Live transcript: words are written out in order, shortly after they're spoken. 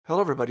Hello,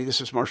 everybody. This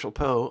is Marshall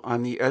Poe.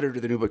 I'm the editor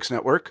of the New Books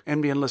Network.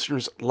 NBN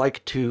listeners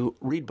like to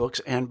read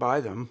books and buy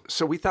them.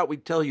 So we thought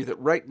we'd tell you that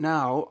right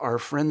now, our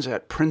friends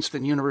at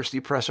Princeton University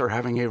Press are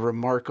having a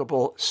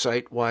remarkable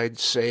site-wide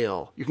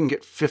sale. You can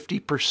get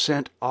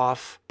 50%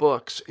 off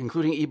books,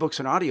 including ebooks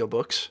and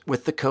audiobooks,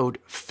 with the code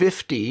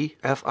 50,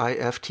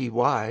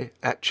 F-I-F-T-Y,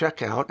 at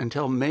checkout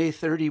until May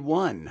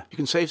 31. You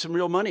can save some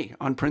real money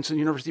on Princeton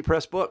University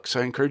Press books.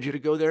 I encourage you to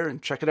go there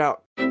and check it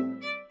out.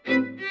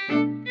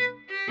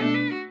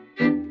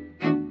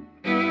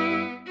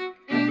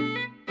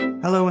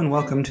 Hello and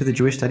welcome to the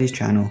Jewish Studies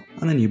channel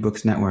on the New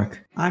Books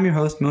Network. I'm your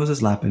host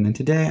Moses Lappin, and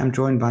today I'm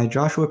joined by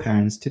Joshua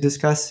Perrins to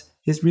discuss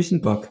his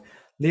recent book,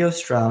 Leo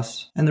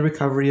Strauss and the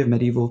Recovery of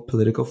Medieval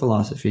Political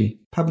Philosophy,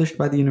 published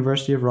by the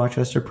University of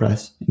Rochester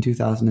Press in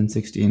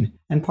 2016,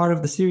 and part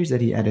of the series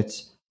that he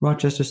edits,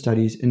 Rochester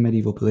Studies in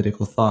Medieval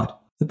Political Thought.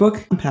 The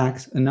book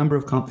unpacks a number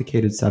of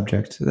complicated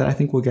subjects that I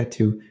think we'll get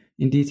to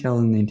in detail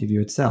in the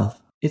interview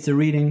itself. It's a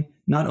reading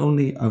not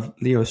only of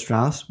Leo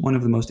Strauss, one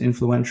of the most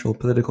influential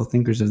political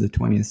thinkers of the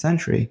 20th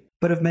century,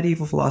 but of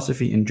medieval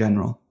philosophy in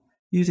general,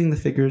 using the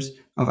figures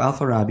of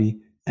Al-Farabi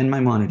and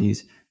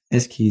Maimonides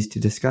as keys to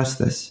discuss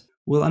this.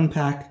 We'll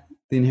unpack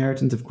the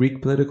inheritance of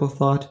Greek political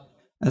thought,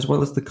 as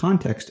well as the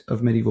context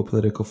of medieval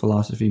political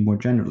philosophy more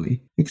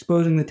generally,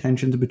 exposing the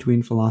tensions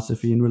between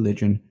philosophy and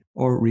religion,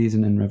 or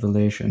reason and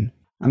revelation.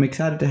 I'm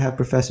excited to have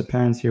Professor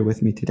Perrins here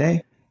with me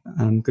today.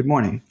 Good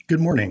morning.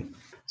 Good morning.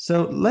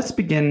 So let's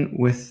begin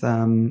with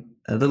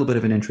a little bit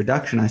of an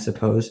introduction, I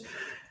suppose.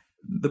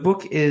 The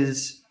book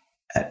is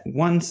at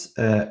once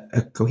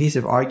a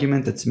cohesive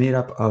argument that's made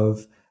up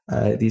of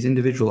these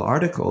individual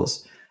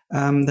articles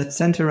that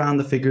center around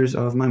the figures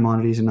of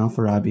Maimonides and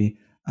Al-Farabi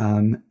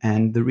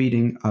and the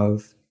reading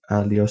of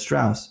Leo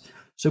Strauss.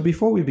 So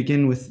before we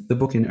begin with the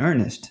book in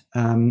earnest,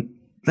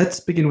 let's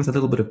begin with a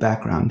little bit of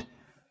background.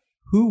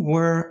 Who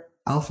were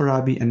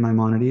Al-Farabi and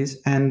Maimonides,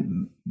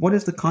 and what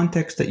is the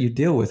context that you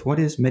deal with? What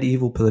is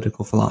medieval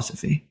political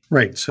philosophy?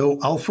 Right. So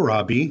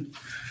Al-Farabi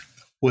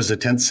was a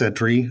 10th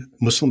century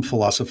Muslim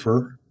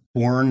philosopher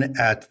born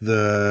at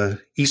the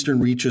eastern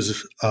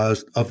reaches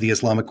of the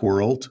Islamic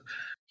world.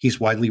 He's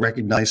widely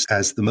recognized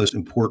as the most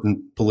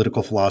important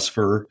political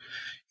philosopher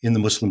in the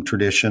Muslim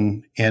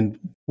tradition and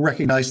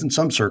recognized in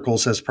some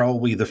circles as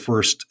probably the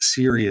first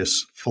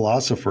serious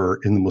philosopher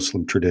in the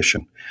Muslim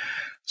tradition.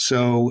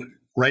 So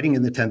writing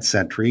in the 10th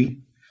century,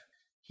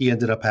 he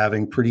ended up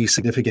having pretty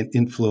significant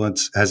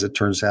influence, as it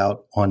turns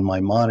out, on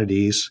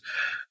Maimonides,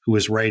 who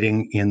was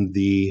writing in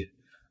the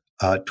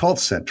 12th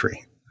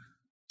century.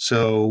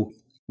 So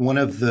one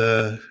of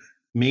the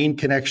main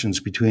connections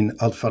between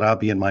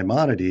Al-Farabi and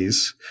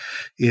Maimonides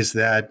is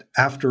that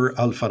after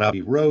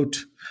Al-Farabi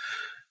wrote,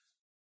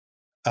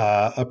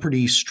 a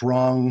pretty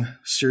strong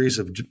series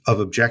of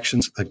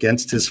objections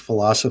against his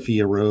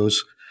philosophy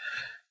arose,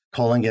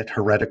 calling it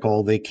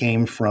heretical. They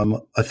came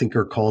from a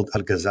thinker called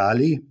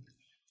Al-Ghazali,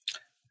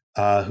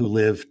 who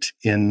lived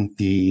in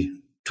the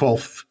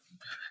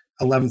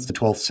 11th to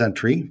 12th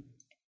century.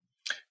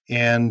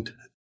 And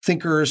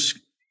thinkers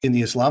in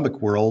the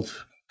Islamic world,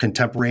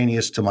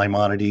 contemporaneous to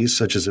Maimonides,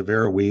 such as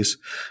Averroes,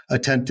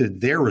 attempted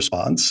their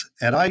response.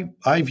 And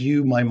I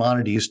view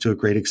Maimonides to a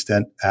great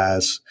extent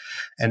as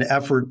an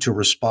effort to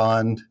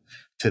respond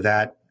to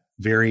that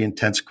very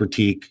intense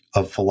critique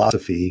of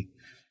philosophy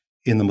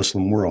in the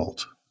Muslim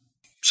world.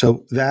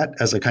 So that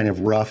as a kind of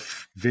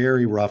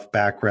very rough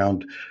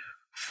background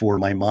for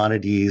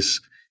Maimonides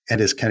and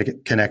his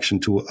connection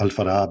to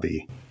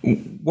Al-Farabi.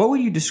 What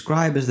would you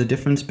describe as the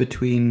difference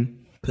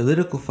between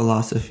political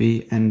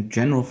philosophy and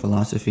general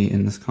philosophy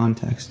in this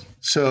context?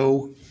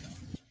 So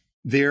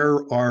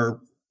there are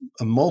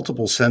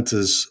multiple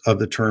senses of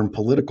the term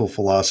political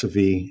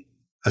philosophy,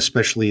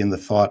 especially in the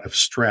thought of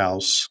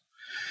Strauss.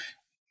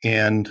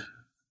 And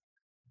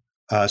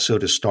so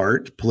to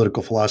start,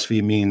 political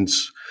philosophy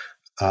means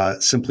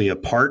simply a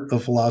part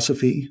of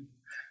philosophy,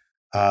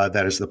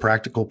 that is the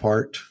practical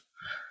part.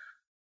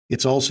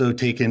 It's also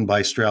taken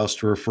by Strauss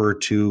to refer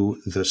to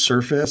the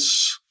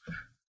surface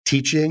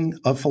teaching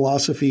of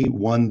philosophy,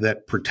 one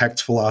that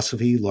protects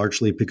philosophy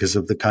largely because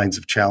of the kinds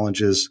of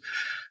challenges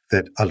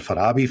that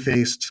Al-Farabi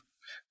faced,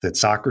 that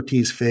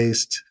Socrates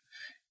faced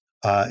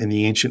in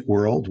the ancient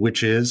world,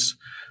 which is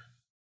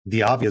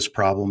the obvious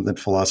problem that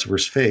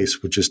philosophers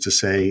face, which is to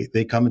say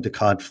they come into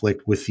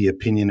conflict with the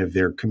opinion of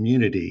their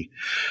community.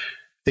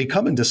 They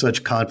come into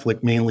such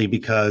conflict mainly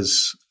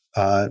because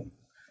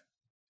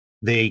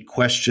they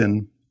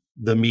question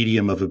the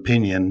medium of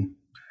opinion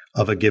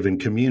of a given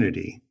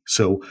community.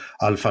 So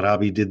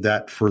Al-Farabi did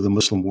that for the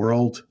Muslim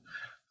world.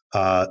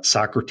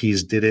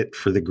 Socrates did it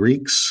for the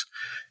Greeks.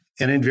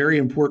 And in very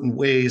important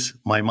ways,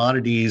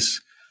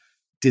 Maimonides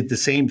did the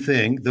same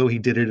thing, though he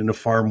did it in a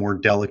far more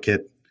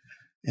delicate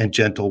and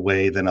gentle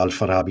way than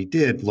Al-Farabi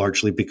did,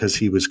 largely because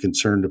he was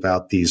concerned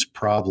about these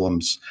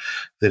problems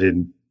that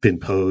had been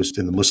posed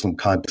in the Muslim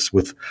context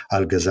with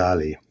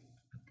Al-Ghazali.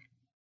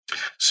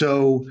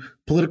 So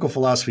political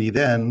philosophy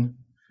then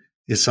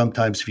is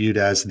sometimes viewed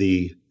as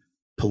the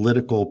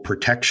political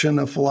protection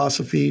of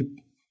philosophy,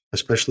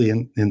 especially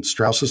in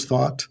Strauss's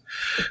thought.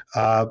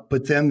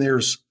 But then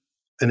there's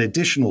an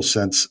additional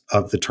sense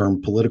of the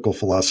term political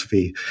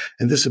philosophy,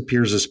 and this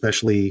appears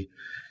especially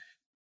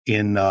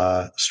in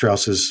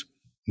Strauss's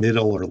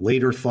middle or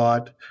later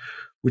thought,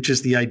 which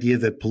is the idea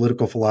that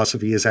political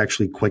philosophy is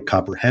actually quite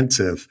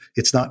comprehensive.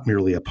 It's not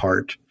merely a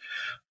part,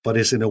 but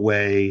is in a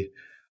way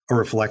a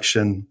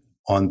reflection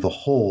on the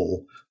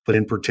whole, but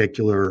in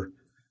particular,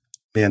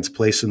 man's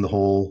place in the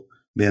whole,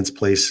 man's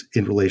place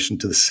in relation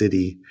to the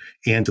city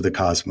and to the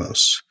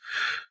cosmos.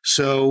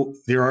 So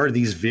there are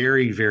these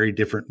very, very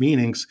different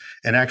meanings.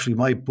 And actually,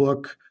 my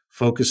book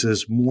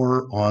focuses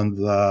more on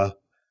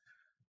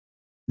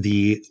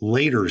the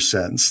later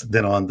sense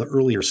than on the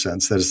earlier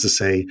sense. That is to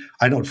say,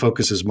 I don't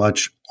focus as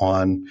much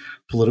on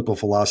political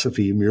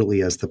philosophy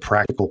merely as the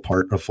practical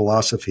part of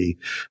philosophy,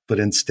 but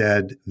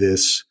instead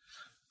this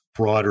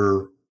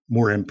broader,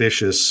 more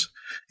ambitious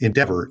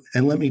endeavor.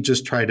 And let me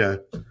just try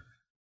to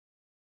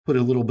put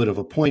a little bit of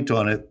a point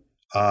on it,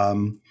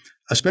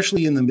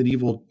 especially in the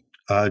medieval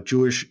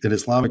Jewish and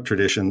Islamic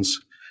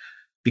traditions,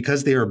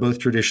 because they are both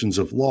traditions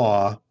of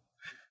law.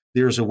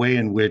 There's a way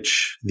in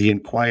which the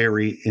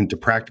inquiry into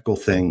practical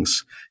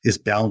things is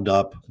bound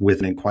up with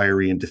an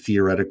inquiry into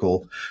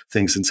theoretical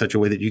things in such a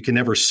way that you can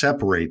never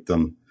separate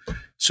them.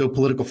 So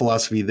political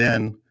philosophy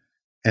then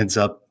ends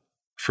up,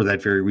 for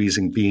that very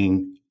reason,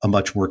 being a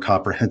much more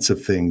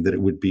comprehensive thing than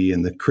it would be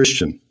in the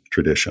Christian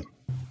tradition.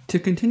 To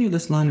continue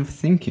this line of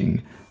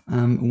thinking,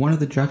 one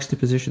of the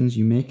juxtapositions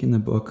you make in the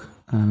book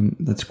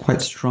that's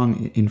quite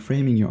strong in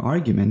framing your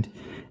argument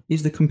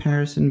is the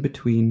comparison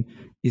between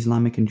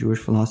Islamic and Jewish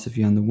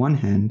philosophy on the one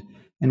hand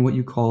and what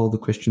you call the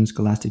Christian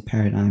scholastic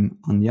paradigm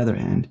on the other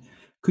hand.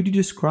 Could you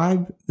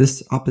describe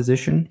this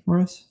opposition for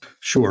us?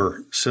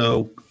 Sure.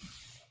 So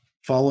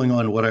following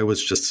on what I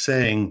was just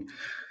saying,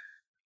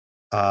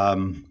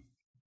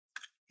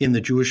 in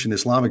the Jewish and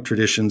Islamic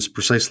traditions,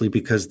 precisely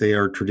because they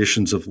are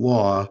traditions of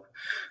law,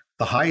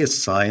 the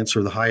highest science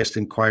or the highest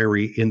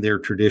inquiry in their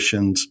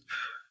traditions,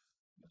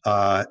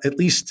 at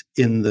least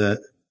in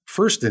the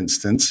first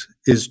instance,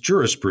 is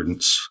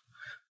jurisprudence,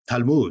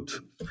 Talmud,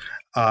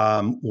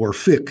 or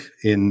fiqh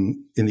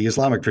in the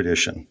Islamic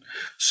tradition.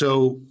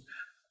 So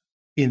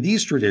in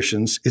these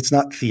traditions, it's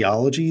not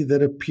theology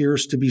that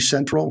appears to be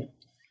central.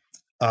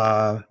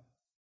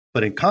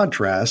 But in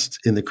contrast,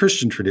 in the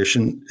Christian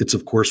tradition, it's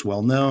of course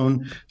well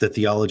known that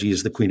theology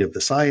is the queen of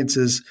the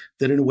sciences,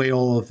 that in a way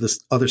all of the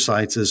other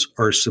sciences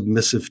are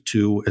submissive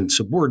to and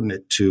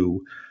subordinate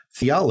to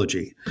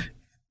theology,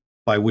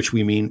 by which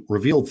we mean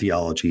revealed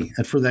theology.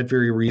 And for that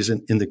very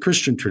reason, in the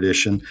Christian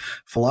tradition,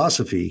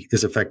 philosophy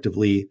is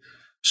effectively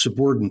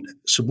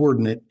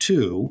subordinate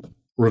to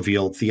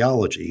revealed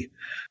theology.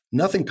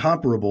 Nothing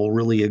comparable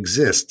really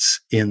exists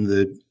in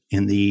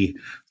the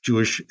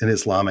Jewish and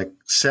Islamic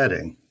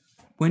setting.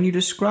 When you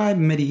describe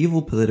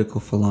medieval political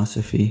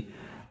philosophy,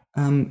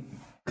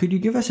 could you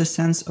give us a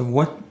sense of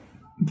what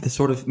the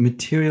sort of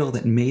material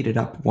that made it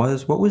up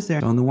was? What was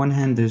there? On the one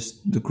hand, there's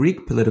the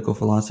Greek political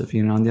philosophy,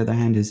 and on the other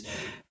hand is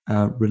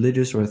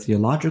religious or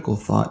theological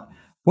thought.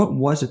 What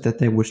was it that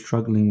they were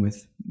struggling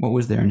with? What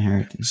was their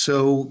inheritance?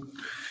 So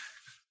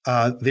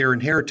their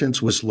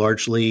inheritance was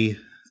largely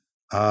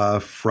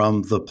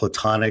from the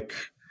Platonic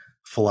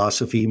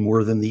philosophy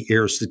more than the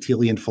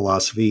Aristotelian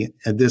philosophy.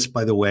 And this,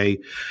 by the way,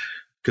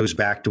 goes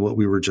back to what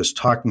we were just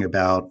talking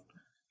about.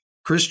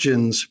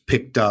 Christians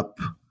picked up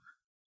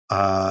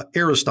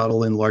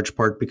Aristotle in large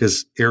part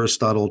because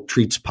Aristotle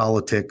treats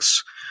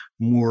politics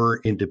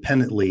more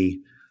independently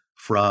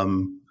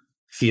from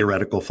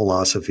theoretical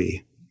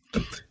philosophy.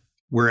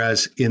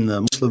 Whereas in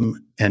the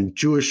Muslim and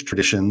Jewish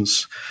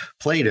traditions,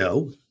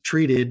 Plato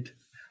treated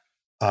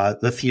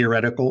the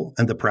theoretical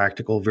and the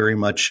practical very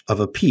much of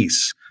a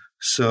piece.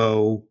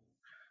 So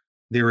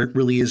there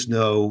really is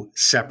no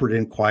separate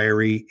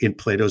inquiry in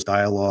Plato's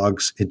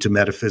dialogues into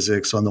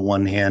metaphysics on the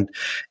one hand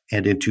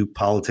and into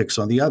politics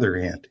on the other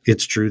hand.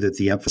 It's true that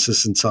the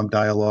emphasis in some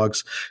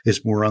dialogues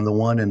is more on the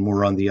one and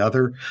more on the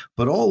other,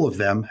 but all of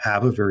them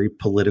have a very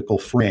political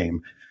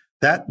frame.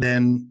 That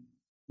then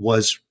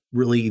was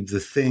really the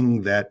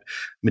thing that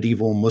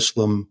medieval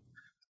Muslim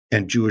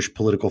and Jewish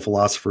political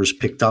philosophers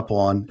picked up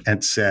on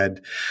and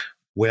said,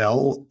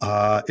 well,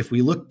 if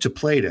we look to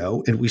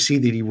Plato and we see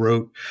that he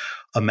wrote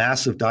a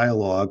massive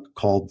dialogue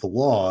called The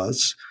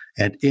Laws,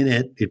 and in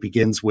it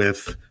begins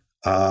with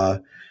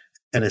an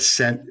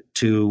ascent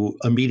to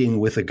a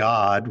meeting with a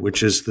god,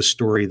 which is the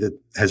story that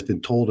has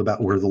been told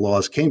about where the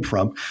laws came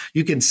from.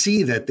 You can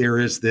see that there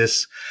is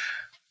this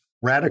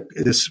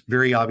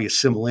very obvious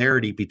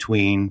similarity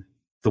between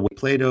the way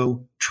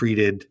Plato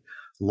treated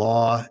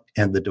law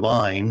and the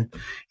divine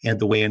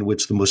and the way in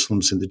which the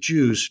Muslims and the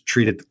Jews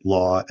treated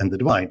law and the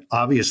divine.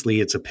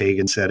 Obviously, it's a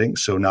pagan setting,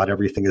 so not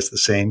everything is the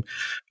same,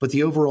 but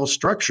the overall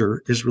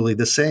structure is really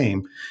the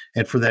same.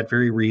 And for that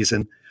very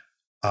reason,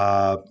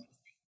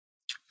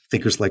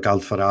 thinkers like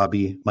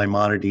Al-Farabi,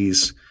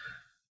 Maimonides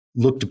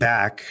looked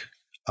back,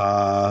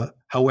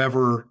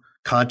 however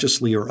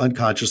consciously or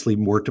unconsciously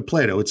more to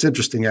Plato. It's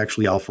interesting,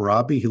 actually,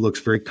 Al-Farabi, he looks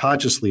very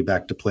consciously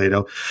back to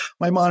Plato.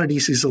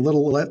 Maimonides, he's a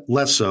little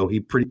less so.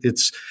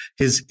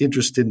 His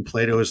interest in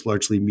Plato is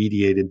largely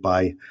mediated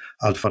by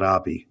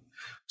Al-Farabi.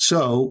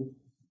 So,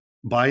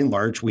 by and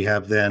large, we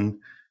have then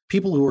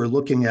people who are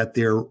looking at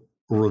their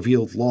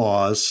revealed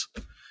laws,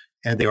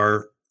 and they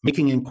are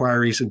making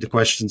inquiries into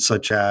questions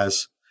such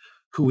as,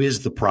 who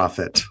is the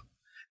prophet?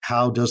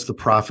 How does the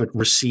prophet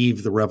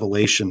receive the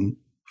revelation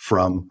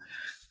from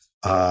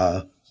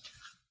the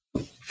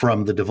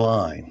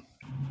divine?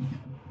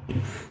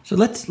 So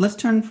let's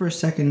turn for a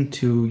second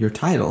to your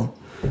title,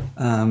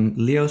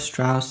 Leo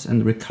Strauss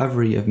and the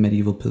Recovery of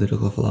Medieval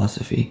Political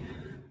Philosophy.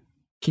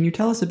 Can you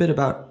tell us a bit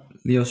about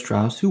Leo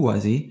Strauss? Who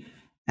was he?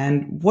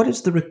 And what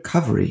is the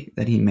recovery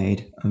that he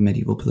made of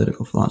medieval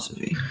political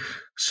philosophy?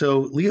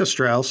 So Leo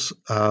Strauss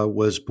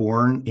was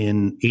born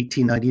in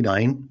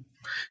 1899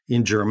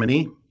 in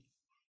Germany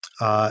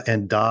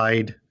and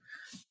died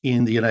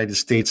in the United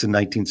States in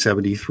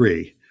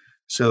 1973.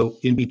 So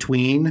in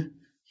between,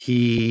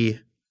 he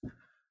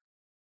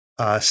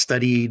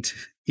studied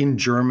in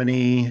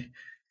Germany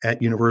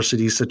at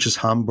universities such as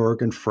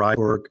Hamburg and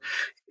Freiburg.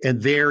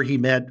 And there he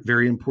met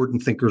very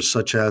important thinkers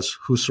such as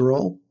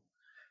Husserl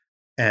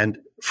and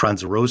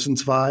Franz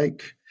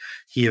Rosenzweig.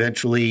 He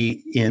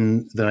eventually,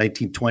 in the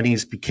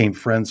 1920s, became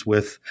friends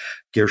with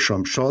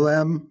Gershom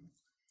Scholem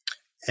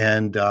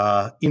and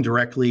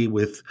indirectly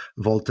with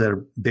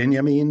Walter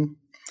Benjamin.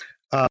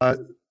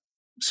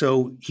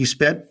 So he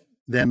spent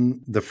then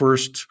the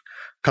first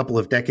couple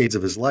of decades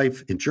of his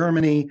life in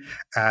Germany.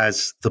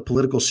 As the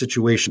political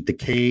situation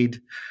decayed,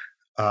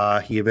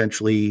 he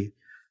eventually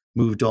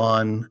moved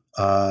on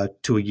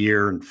to a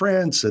year in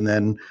France and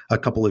then a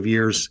couple of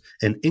years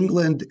in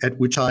England, at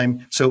which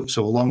time, so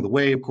along the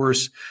way, of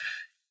course,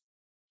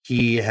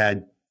 he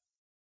had,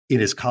 in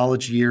his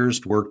college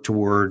years, worked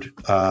toward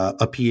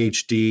a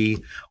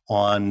PhD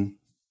on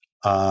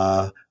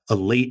a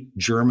late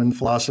German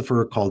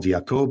philosopher called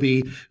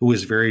Jacobi, who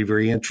was very,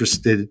 very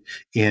interested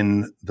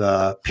in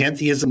the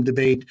pantheism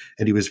debate,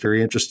 and he was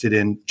very interested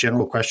in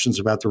general questions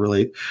about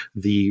the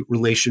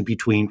relation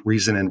between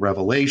reason and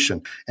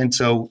revelation. And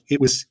so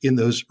it was in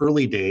those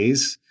early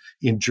days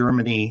in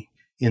Germany,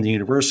 in the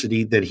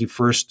university, that he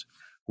first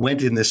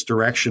went in this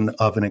direction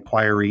of an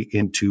inquiry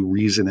into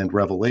reason and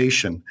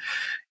revelation,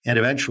 and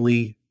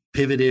eventually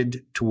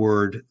pivoted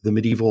toward the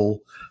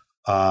medieval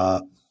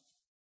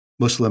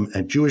Muslim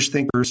and Jewish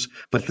thinkers,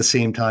 but at the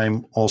same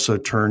time also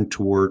turned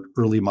toward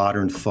early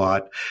modern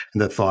thought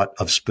and the thought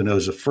of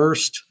Spinoza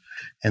first,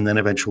 and then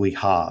eventually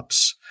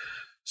Hobbes.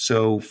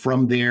 So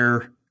from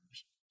there,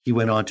 he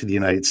went on to the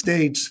United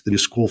States, the New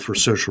School for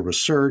Social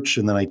Research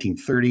in the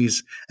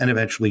 1930s, and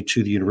eventually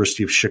to the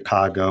University of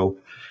Chicago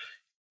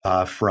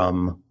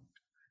from,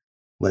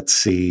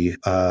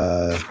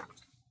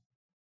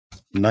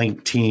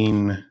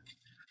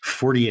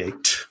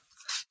 1948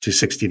 to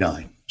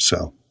 69.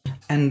 So.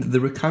 And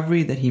the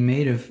recovery that he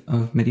made of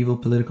medieval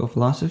political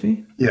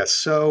philosophy? Yes.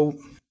 So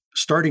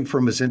starting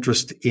from his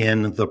interest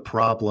in the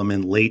problem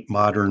in late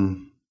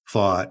modern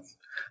thought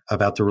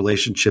about the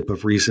relationship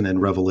of reason and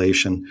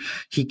revelation,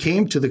 he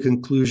came to the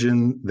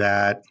conclusion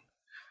that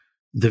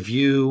the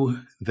view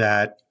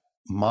that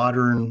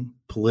modern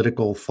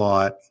political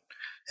thought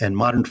and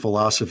modern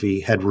philosophy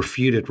had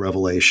refuted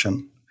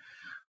revelation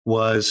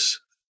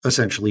was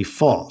essentially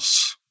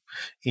false.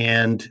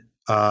 And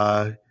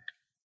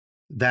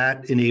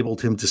that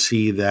enabled him to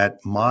see that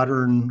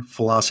modern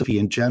philosophy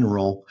in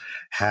general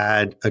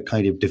had a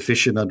kind of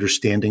deficient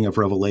understanding of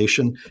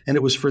revelation. And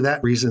it was for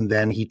that reason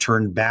then he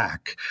turned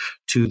back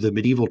to the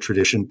medieval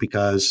tradition,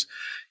 because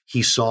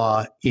he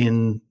saw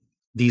in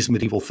these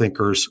medieval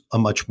thinkers a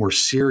much more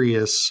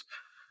serious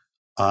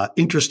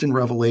interest in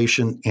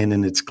revelation and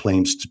in its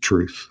claims to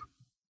truth.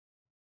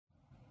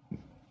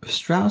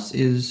 Strauss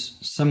is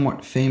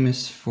somewhat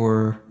famous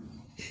for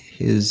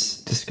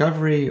his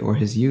discovery or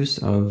his use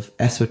of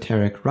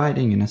esoteric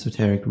writing and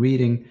esoteric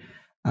reading.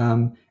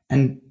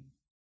 And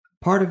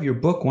part of your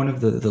book, one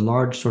of the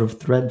large sort of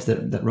threads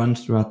that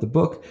runs throughout the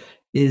book,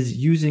 is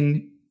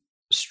using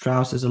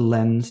Strauss as a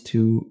lens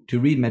to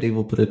read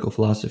medieval political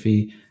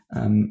philosophy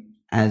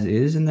as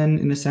is, and then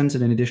in a sense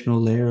an additional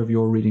layer of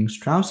your reading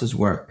Strauss's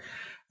work.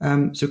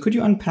 So could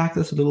you unpack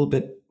this a little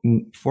bit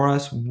for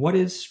us? What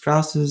is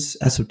Strauss's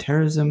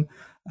esotericism,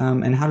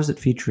 and how does it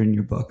feature in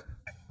your book?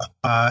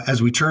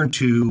 As we turn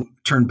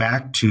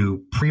back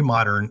to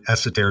pre-modern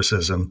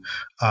esotericism,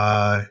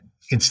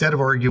 instead of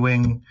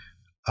arguing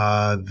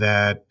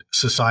that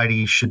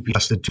society should be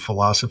adjusted to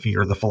philosophy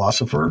or the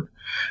philosopher,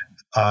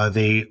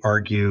 they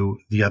argue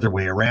the other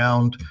way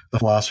around. The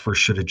philosopher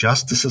should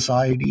adjust to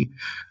society.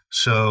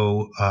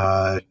 So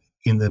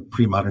in the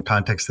pre-modern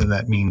context, then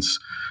that means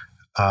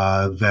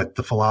that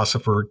the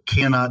philosopher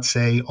cannot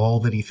say all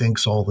that he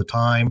thinks all the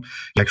time.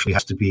 He actually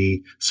has to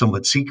be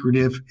somewhat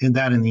secretive. And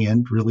that, in the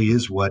end, really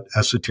is what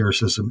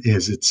esotericism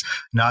is. It's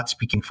not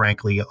speaking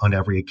frankly on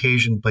every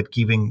occasion, but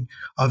giving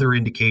other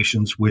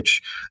indications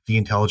which the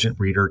intelligent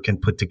reader can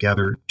put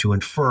together to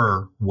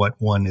infer what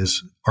one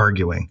is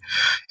arguing.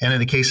 And in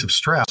the case of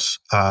Strauss,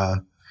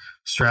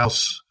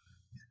 Strauss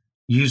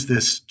used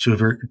this to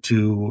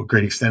a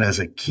great extent as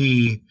a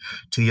key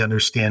to the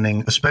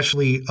understanding,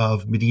 especially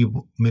of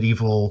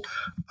medieval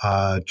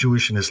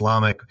Jewish and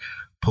Islamic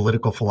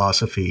political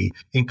philosophy,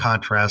 in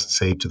contrast,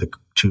 say,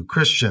 to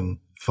Christian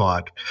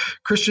thought.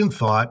 Christian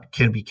thought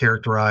can be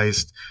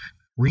characterized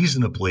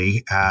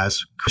reasonably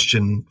as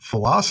Christian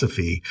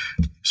philosophy.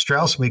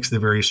 Strauss makes the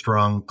very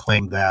strong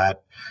claim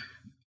that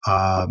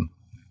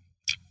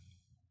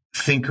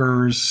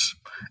thinkers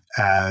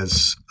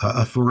as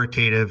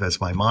authoritative as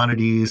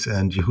Maimonides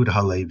and Yehuda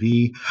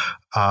Halevi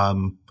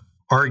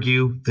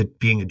argue that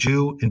being a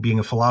Jew and being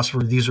a philosopher,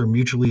 these are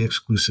mutually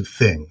exclusive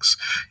things.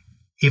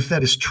 If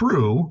that is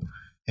true,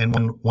 and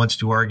one wants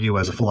to argue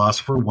as a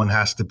philosopher, one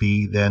has to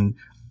be then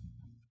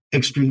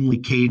extremely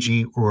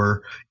cagey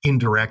or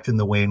indirect in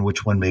the way in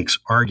which one makes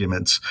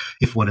arguments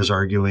if one is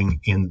arguing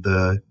in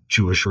the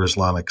Jewish or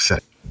Islamic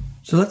setting.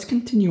 So let's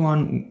continue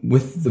on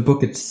with the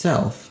book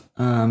itself.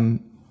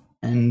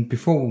 And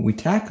before we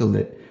tackle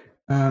it,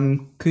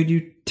 could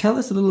you tell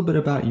us a little bit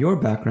about your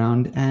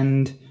background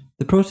and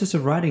the process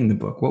of writing the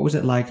book? What was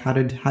it like? How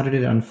did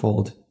it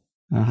unfold?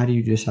 How did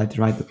you decide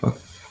to write the book?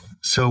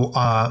 So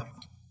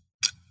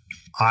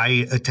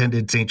I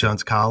attended St.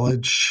 John's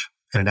College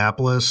in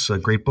Annapolis, a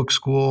great book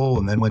school,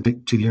 and then went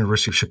to the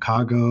University of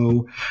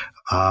Chicago.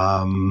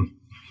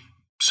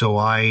 So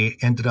I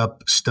ended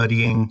up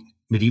studying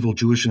medieval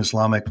Jewish and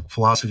Islamic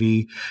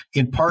philosophy,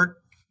 in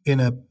part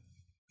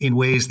in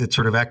ways that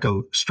sort of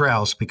echo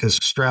Strauss, because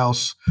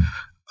Strauss,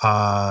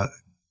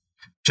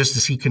 just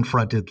as he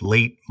confronted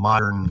late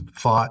modern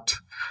thought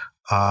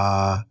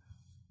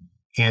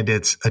and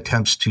its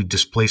attempts to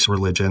displace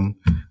religion,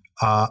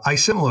 I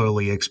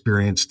similarly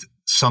experienced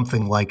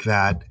something like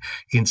that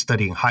in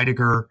studying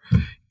Heidegger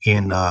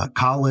in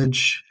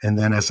college. And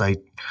then as I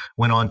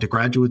went on to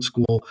graduate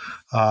school,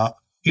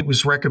 it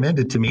was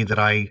recommended to me that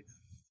I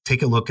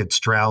take a look at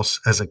Strauss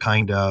as a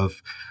kind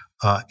of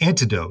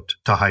antidote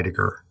to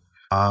Heidegger.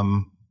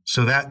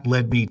 So that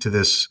led me to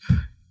this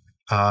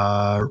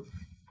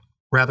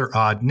rather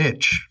odd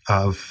niche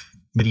of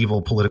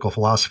medieval political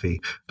philosophy.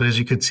 But as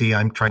you can see,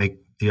 I'm trying to make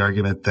the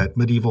argument that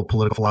medieval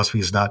political philosophy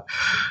is not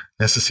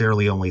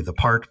necessarily only the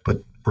part,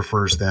 but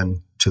refers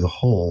then to the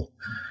whole.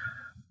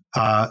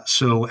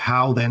 So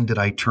how then did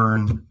I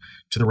turn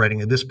to the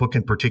writing of this book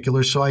in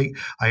particular? So I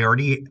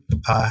already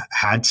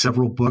had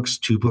several books,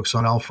 2 books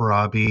on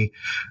Al-Farabi,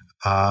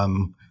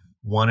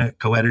 one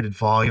co-edited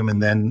volume,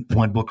 and then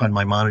one book on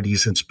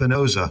Maimonides and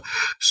Spinoza.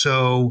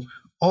 So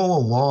all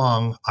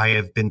along, I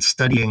have been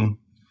studying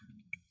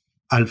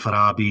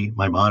Al-Farabi,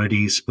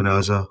 Maimonides,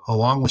 Spinoza,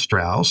 along with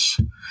Strauss.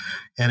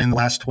 And in the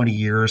last 20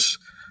 years,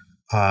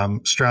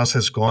 Strauss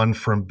has gone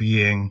from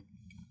being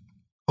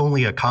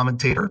only a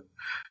commentator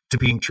to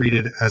being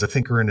treated as a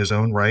thinker in his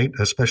own right,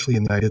 especially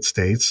in the United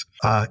States.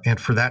 And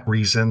for that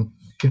reason,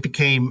 it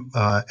became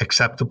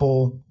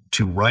acceptable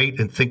to write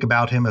and think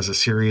about him as a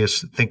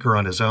serious thinker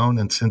on his own.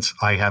 And since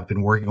I have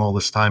been working all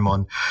this time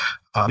on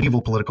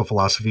medieval political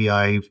philosophy,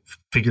 I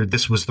figured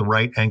this was the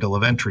right angle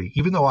of entry,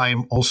 even though I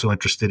am also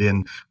interested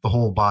in the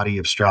whole body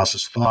of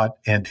Strauss's thought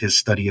and his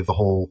study of the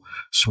whole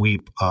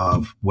sweep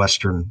of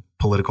Western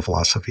political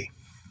philosophy.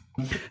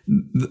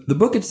 The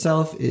book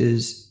itself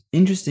is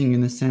interesting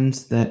in the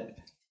sense that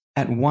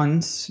at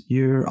once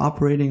you're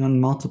operating on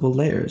multiple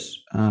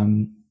layers.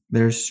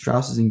 There's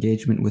Strauss's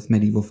engagement with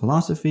medieval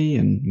philosophy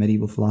and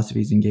medieval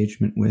philosophy's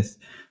engagement with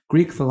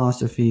Greek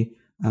philosophy,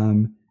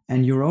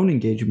 and your own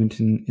engagement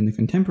in the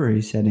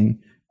contemporary setting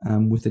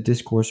with the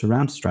discourse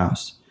around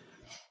Strauss.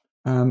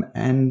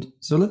 And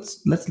so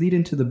let's lead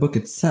into the book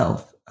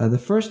itself. The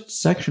first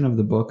section of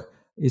the book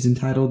is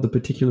entitled "The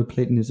Particular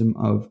Platonism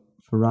of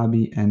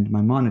Farabi and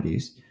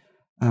Maimonides."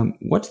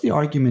 What's the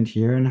argument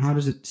here, and how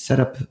does it set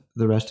up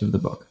the rest of the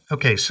book?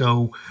 Okay,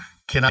 so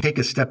can I take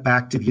a step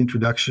back to the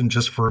introduction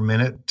just for a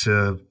minute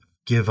to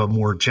give a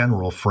more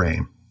general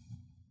frame?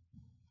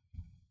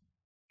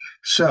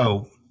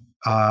 So,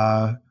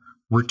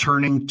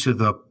 returning to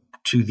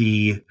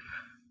the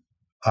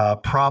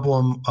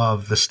problem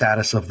of the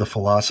status of the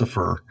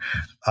philosopher,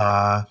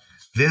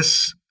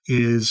 this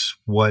is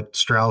what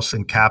Strauss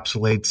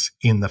encapsulates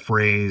in the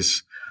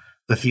phrase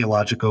 "the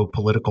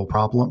theologico-political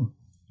problem."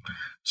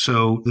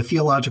 So the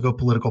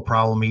theologico-political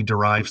problem, he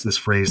derives this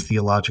phrase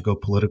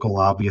theologico-political,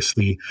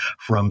 obviously,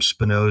 from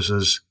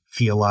Spinoza's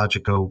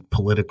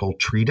theologico-political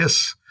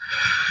treatise.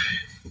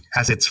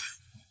 As it's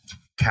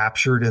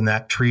captured in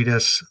that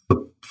treatise,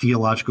 the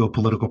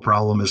theologico-political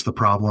problem is the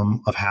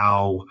problem of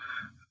how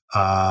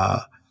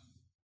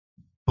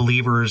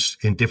believers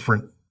in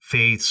different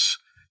faiths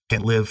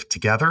can live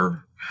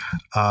together.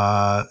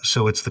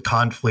 So it's the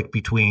conflict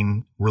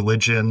between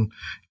religion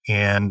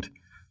and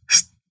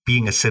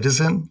being a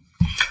citizen.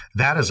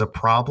 That as a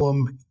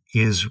problem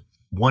is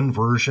one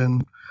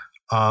version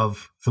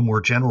of the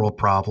more general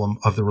problem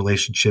of the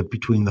relationship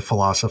between the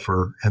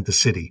philosopher and the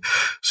city.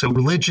 So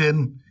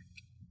religion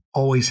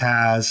always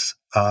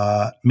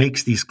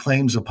makes these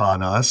claims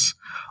upon us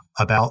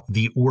about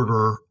the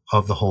order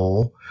of the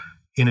whole,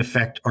 in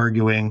effect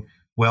arguing,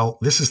 well,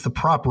 this is the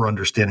proper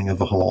understanding of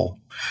the whole.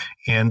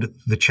 And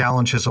the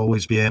challenge has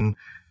always been,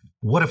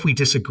 what if we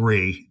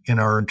disagree in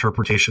our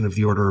interpretation of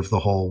the order of the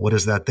whole? What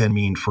does that then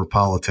mean for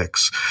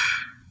politics?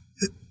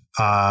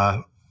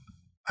 I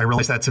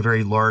realize that's a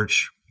very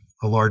large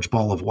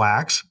ball of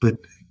wax, but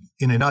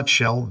in a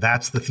nutshell,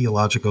 that's the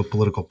theological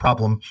political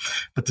problem.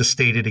 But to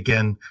state it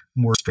again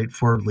more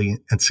straightforwardly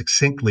and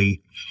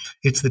succinctly,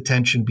 it's the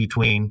tension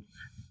between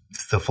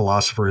the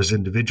philosopher as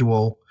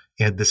individual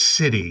and the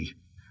city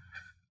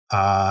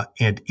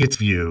and its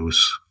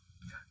views.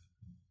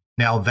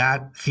 Now,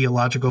 that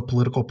theological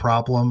political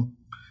problem,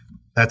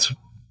 that's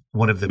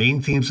one of the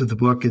main themes of the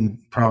book, and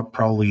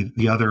probably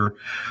the other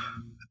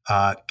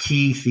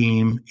key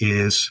theme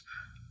is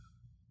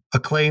a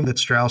claim that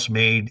Strauss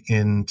made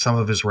in some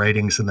of his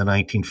writings in the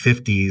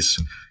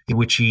 1950s, in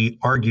which he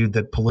argued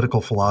that political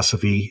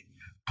philosophy,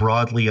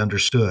 broadly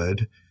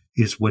understood,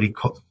 is what he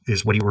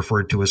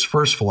referred to as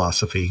first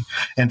philosophy.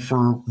 And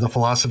for the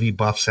philosophy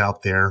buffs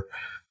out there,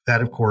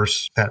 that, of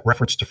course, that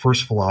reference to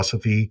first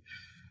philosophy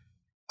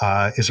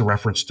is a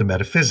reference to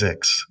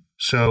metaphysics.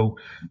 So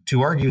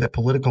to argue that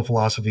political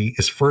philosophy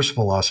is first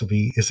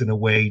philosophy is in a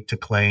way to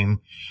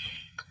claim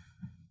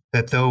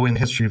that though in the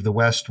history of the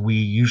West, we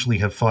usually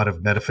have thought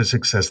of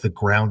metaphysics as the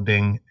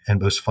grounding and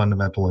most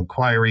fundamental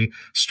inquiry,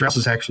 Strauss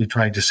is actually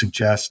trying to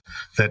suggest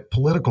that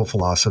political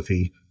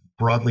philosophy,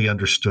 broadly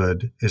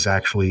understood, is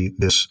actually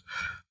this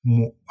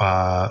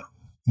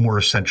more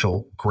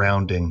essential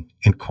grounding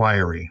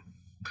inquiry.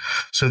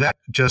 So that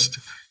just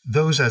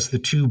those as the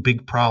two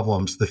big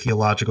problems, the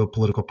theological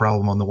political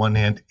problem on the one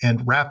hand,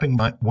 and wrapping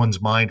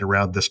one's mind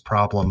around this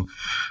problem,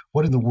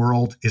 what in the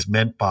world is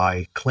meant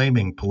by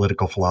claiming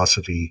political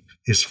philosophy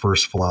is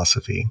first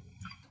philosophy?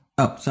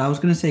 Oh, so I was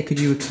going to say, could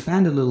you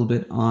expand a little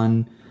bit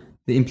on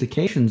the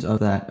implications of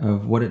that,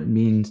 of what it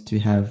means to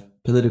have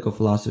political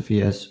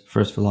philosophy as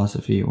first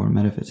philosophy or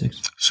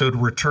metaphysics? So to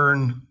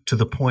return to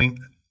the point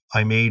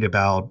I made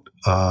about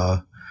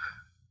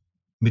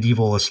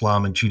medieval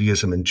Islam and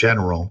Judaism in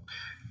general,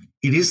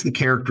 it is the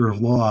character of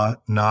law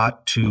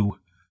not to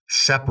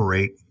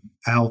separate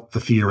out the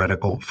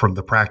theoretical from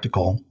the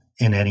practical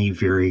in any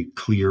very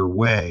clear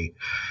way.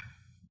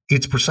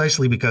 It's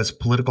precisely because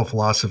political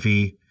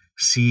philosophy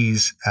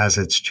sees as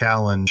its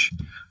challenge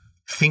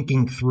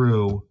thinking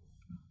through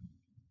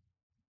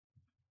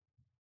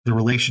the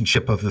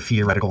relationship of the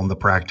theoretical and the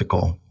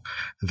practical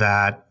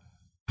that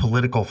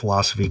political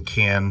philosophy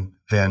can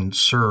then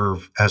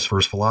serve as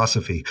first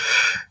philosophy.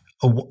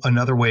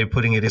 Another way of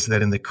putting it is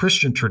that in the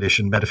Christian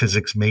tradition,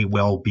 metaphysics may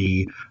well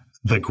be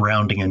the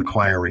grounding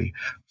inquiry.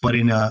 But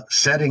in a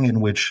setting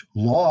in which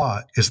law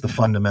is the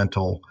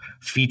fundamental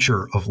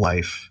feature of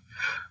life,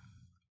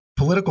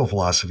 political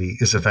philosophy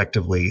is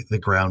effectively the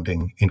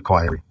grounding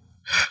inquiry.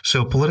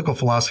 So political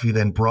philosophy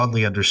then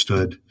broadly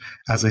understood,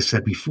 as I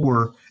said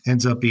before,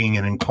 ends up being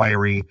an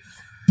inquiry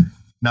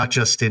not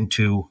just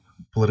into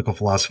political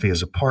philosophy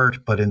as a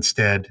part, but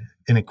instead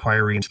an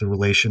inquiry into the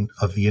relation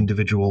of the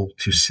individual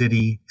to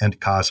city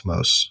and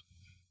cosmos.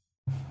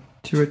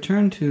 To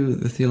return to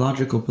the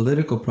theological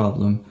political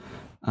problem,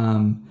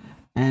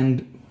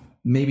 and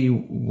maybe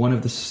one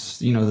of the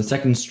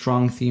second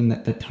strong theme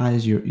that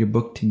ties your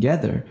book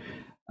together,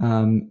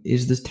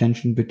 is this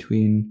tension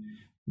between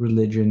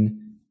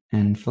religion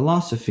and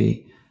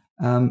philosophy.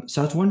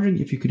 So I was wondering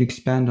if you could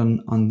expand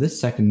on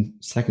this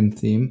second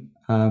theme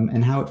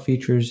and how it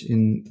features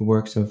in the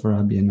works of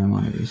Farabi and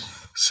Maimonides.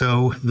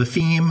 So the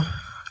theme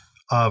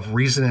of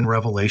reason and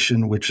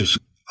revelation, which is,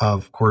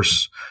 of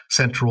course,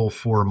 central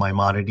for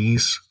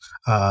Maimonides,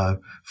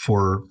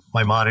 for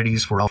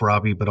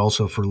Al-Farabi, but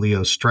also for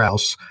Leo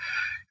Strauss.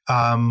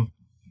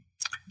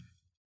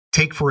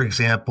 Take, for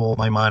example,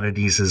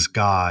 Maimonides'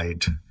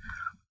 Guide.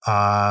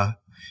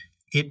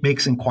 It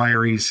makes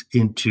inquiries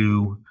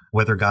into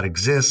whether God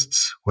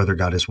exists, whether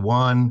God is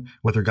one,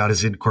 whether God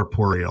is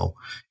incorporeal.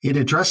 In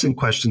addressing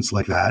questions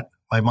like that,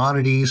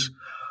 Maimonides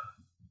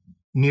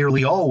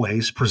nearly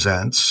always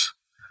presents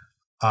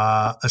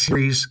a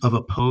series of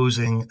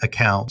opposing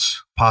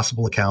accounts,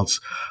 possible accounts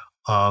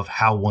of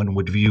how one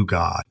would view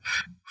God.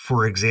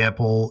 For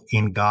example,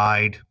 in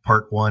Guide,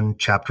 Part 1,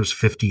 chapters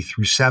 50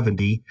 through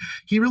 70,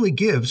 he really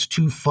gives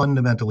two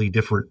fundamentally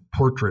different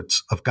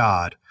portraits of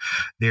God.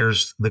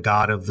 There's the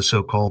God of the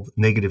so-called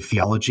negative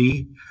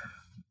theology,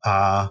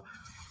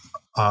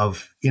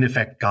 of, in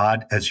effect,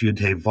 God as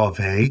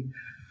Yud-He-Vav-He,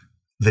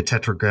 the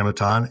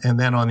Tetragrammaton. And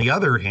then on the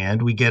other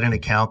hand, we get an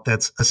account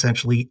that's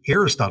essentially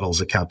Aristotle's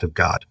account of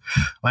God.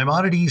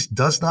 Maimonides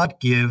does not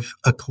give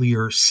a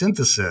clear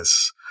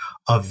synthesis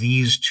of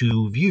these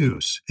two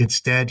views.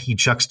 Instead, he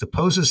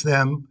juxtaposes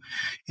them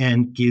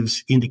and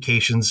gives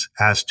indications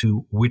as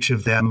to which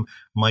of them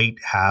might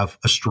have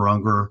a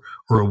stronger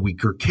or a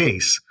weaker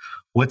case.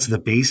 What's the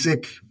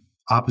basic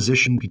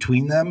opposition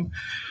between them.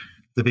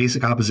 The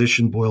basic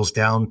opposition boils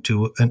down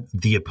to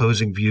the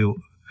opposing view,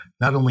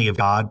 not only of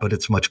God, but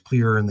it's much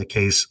clearer in the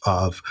case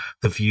of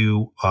the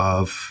view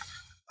of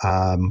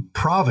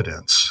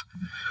providence.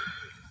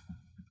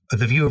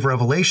 The view of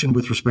revelation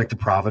with respect to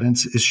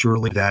providence is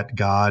surely that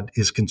God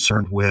is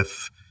concerned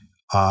with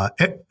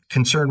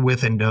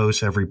and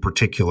knows every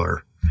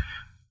particular.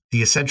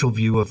 The essential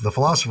view of the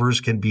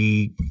philosophers can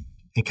be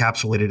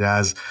encapsulated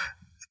as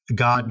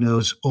God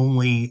knows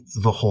only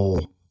the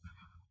whole,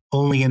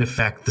 only in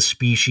effect the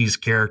species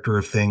character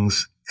of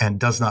things, and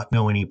does not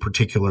know any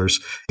particulars.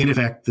 In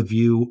effect, the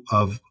view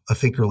of a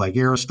thinker like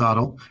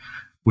Aristotle,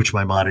 which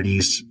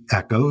Maimonides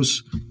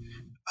echoes,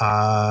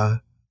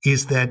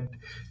 is that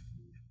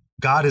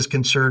God is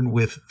concerned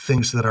with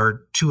things that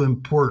are too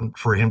important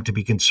for him to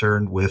be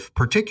concerned with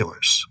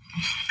particulars.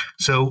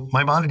 So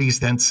Maimonides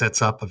then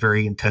sets up a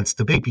very intense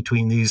debate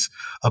between these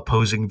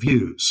opposing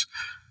views.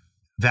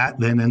 That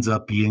then ends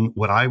up being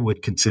what I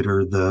would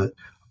consider the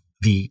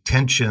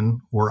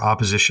tension or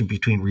opposition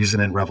between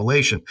reason and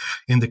revelation.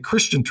 In the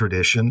Christian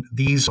tradition,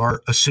 these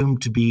are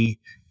assumed to be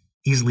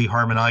easily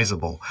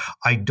harmonizable.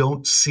 I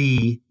don't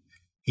see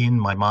in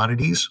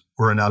Maimonides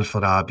or in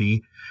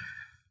Al-Farabi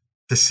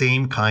the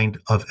same kind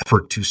of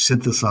effort to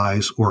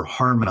synthesize or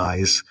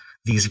harmonize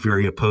these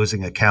very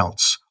opposing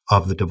accounts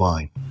of the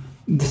divine.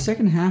 The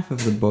second half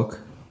of the book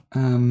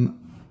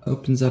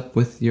opens up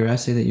with your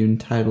essay that you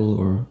entitled,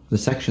 or the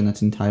section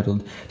that's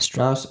entitled,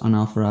 Strauss on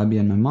Al-Farabi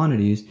and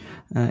Maimonides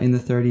in the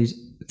 30s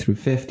through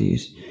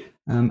 50s.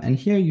 And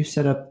here you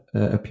set up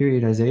a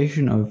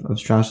periodization of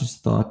Strauss's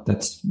thought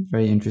that's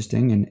very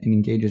interesting and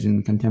engages in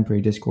the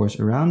contemporary discourse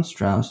around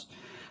Strauss,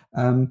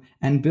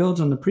 and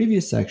builds on the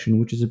previous section,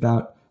 which is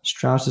about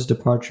Strauss's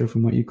departure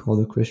from what you call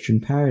the Christian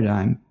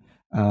paradigm,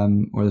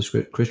 or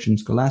the Christian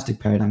scholastic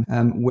paradigm,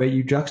 where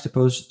you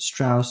juxtapose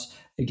Strauss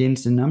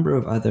against a number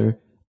of other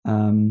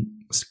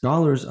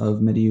scholars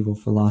of medieval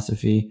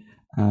philosophy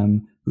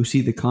who see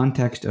the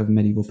context of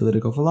medieval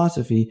political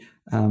philosophy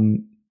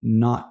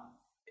not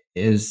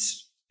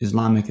as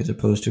Islamic as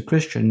opposed to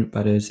Christian,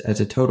 but as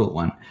a total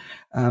one.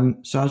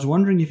 So I was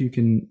wondering if you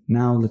can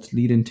now, let's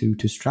lead into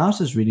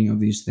Strauss's reading of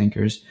these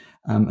thinkers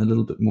a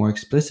little bit more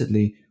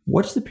explicitly.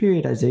 What's the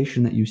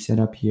periodization that you set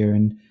up here,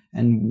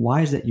 and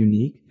why is that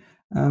unique?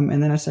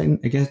 And then a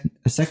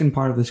second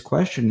part of this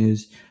question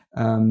is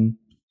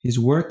his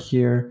work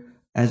here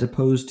as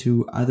opposed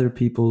to other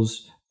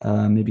people's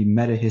maybe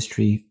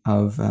meta-history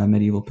of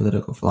medieval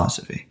political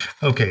philosophy.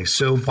 Okay,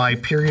 so by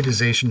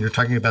periodization, you're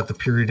talking about the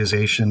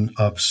periodization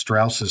of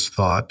Strauss's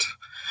thought.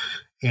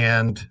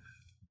 And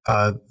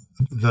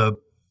the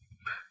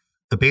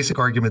basic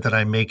argument that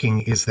I'm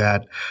making is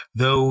that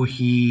though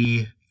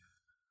he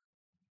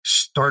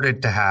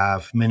started to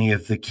have many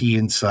of the key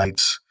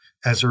insights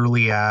as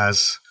early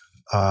as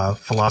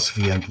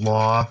Philosophy and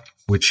Law,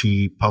 which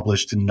he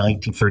published in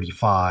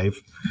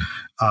 1935,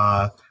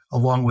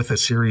 along with a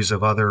series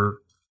of other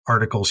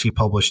articles he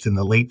published in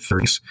the late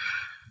 30s.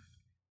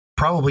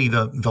 Probably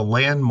the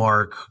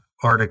landmark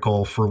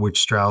article for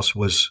which Strauss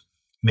was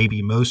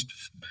maybe most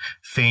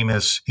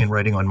famous in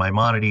writing on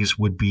Maimonides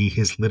would be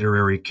his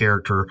literary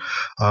character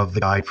of The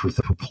Guide for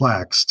the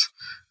Perplexed,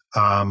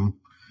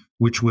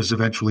 which was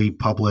eventually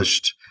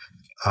published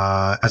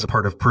as a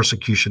part of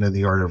Persecution in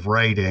the Art of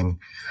Writing.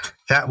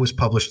 That was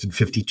published in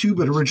 1952,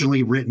 but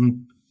originally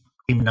written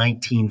in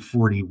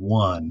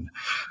 1941.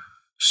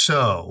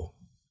 So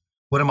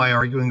what am I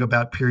arguing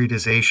about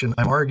periodization?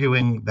 I'm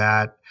arguing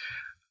that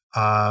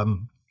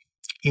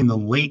in the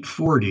late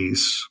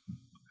 40s,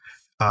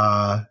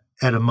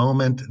 at a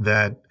moment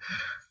that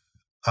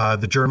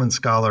the German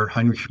scholar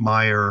Heinrich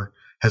Meyer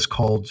has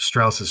called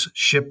Strauss's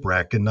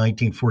shipwreck in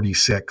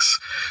 1946,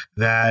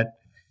 that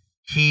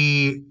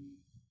he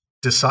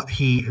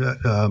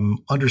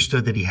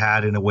understood that he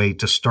had, in a way,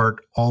 to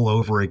start all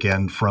over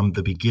again from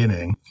the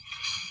beginning.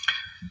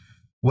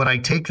 What I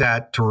take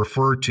that to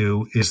refer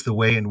to is the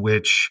way in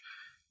which,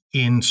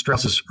 in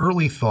Strauss's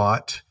early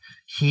thought,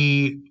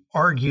 he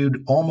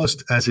argued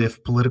almost as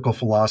if political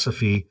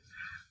philosophy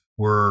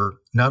were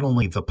not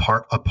only a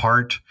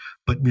part,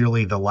 but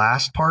merely the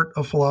last part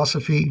of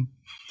philosophy,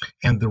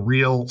 and the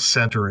real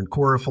center and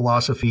core of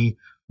philosophy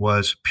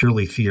was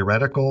purely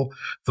theoretical.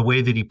 The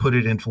way that he put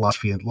it in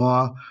Philosophy and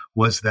Law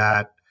was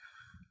that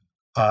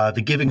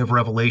the giving of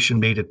revelation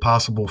made it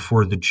possible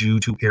for the Jew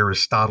to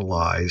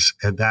Aristotelize,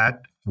 and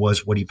that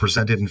was what he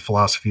presented in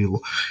Philosophy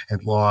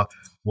and Law,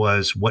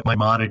 was what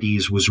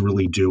Maimonides was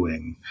really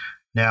doing.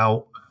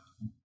 Now,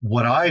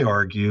 what I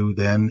argue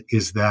then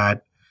is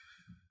that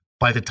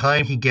by the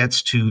time he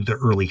gets to the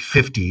early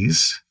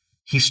 50s,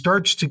 he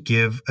starts to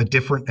give a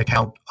different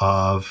account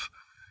of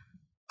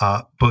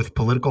both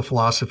political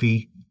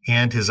philosophy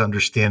and his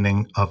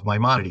understanding of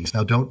Maimonides.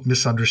 Now, don't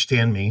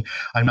misunderstand me.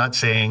 I'm not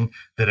saying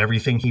that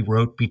everything he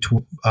wrote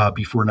before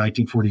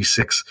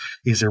 1946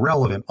 is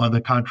irrelevant. On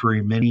the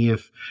contrary, many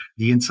of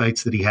the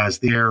insights that he has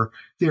there,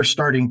 they're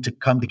starting to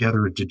come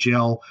together and to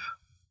gel.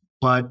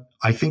 But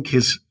I think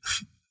his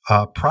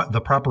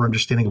the proper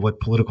understanding of what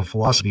political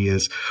philosophy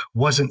is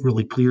wasn't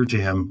really clear to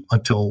him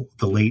until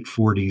the late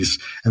 40s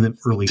and the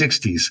early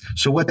 60s.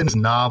 So what then is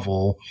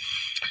novel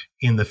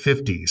in the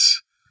 50s?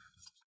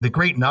 The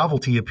great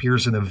novelty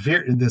appears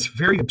in this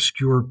very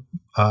obscure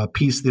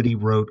piece that he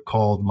wrote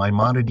called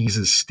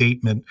Maimonides'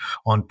 Statement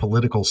on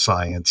Political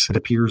Science. It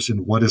appears in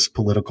What is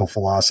Political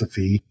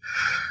Philosophy,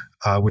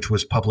 which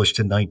was published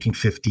in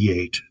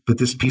 1958. But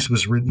this piece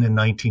was written in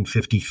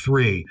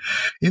 1953.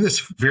 In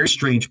this very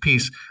strange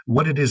piece,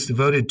 what it is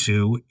devoted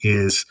to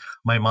is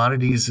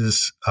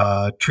Maimonides'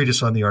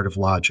 Treatise on the Art of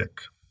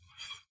Logic.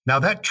 Now,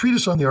 that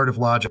Treatise on the Art of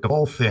Logic, of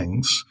all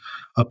things,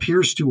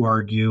 appears to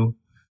argue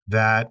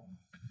that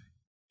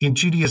in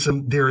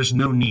Judaism, there is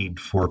no need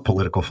for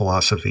political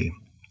philosophy.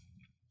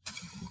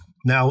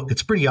 Now,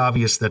 it's pretty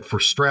obvious that for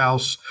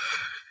Strauss,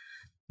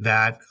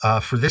 that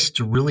for this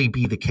to really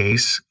be the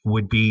case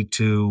would be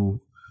to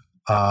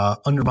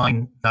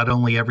undermine not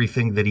only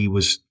everything that he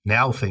was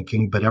now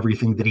thinking, but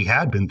everything that he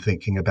had been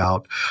thinking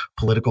about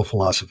political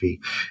philosophy.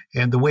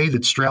 And the way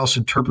that Strauss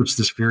interprets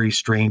this very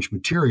strange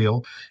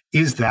material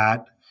is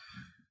that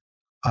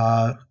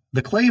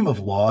the claim of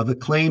law, the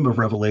claim of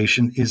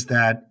revelation is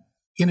that,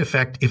 in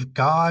effect, if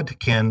God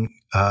can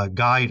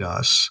guide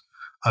us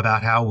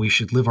about how we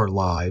should live our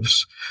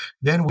lives,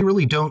 then we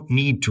really don't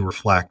need to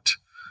reflect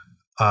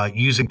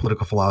using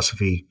political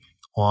philosophy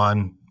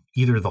on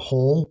either the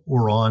whole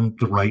or on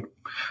the right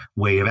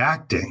way of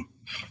acting.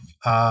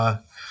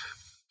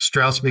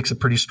 Strauss makes a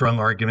pretty strong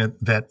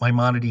argument that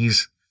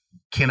Maimonides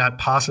cannot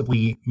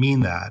possibly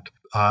mean that.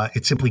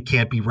 It simply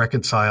can't be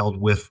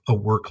reconciled with a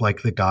work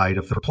like The Guide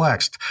of the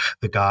Perplexed.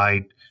 The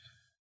Guide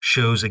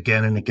shows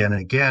again and again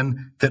and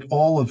again that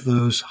all of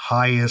those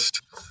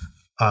highest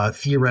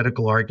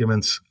theoretical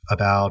arguments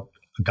about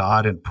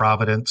God and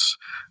providence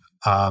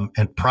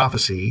and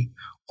prophecy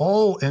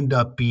all end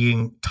up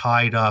being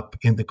tied up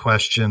in the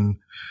question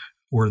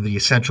or the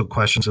essential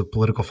questions of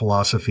political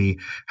philosophy.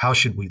 How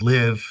should we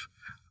live?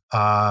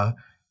 And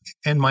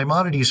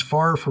Maimonides,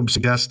 far from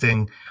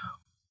suggesting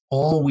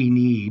all we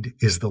need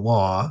is the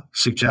law,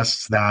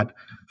 suggests that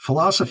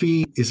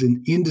philosophy is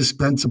an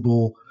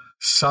indispensable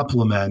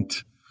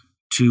supplement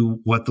to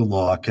what the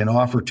law can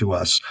offer to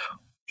us.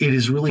 It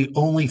is really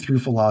only through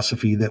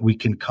philosophy that we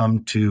can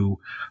come to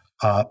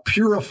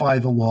purify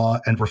the law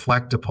and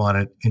reflect upon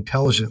it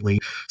intelligently,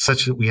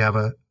 such that we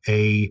have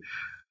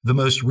the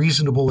most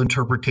reasonable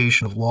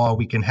interpretation of law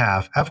we can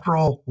have. After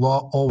all,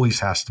 law always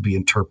has to be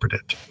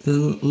interpreted.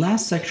 The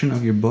last section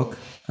of your book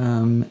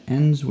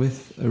ends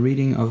with a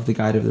reading of The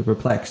Guide of the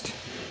Perplexed.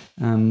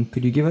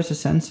 Could you give us a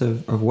sense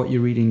of what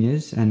your reading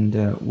is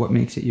and what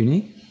makes it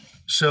unique?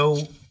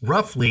 So,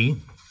 roughly,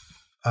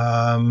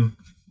 to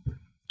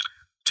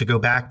go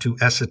back to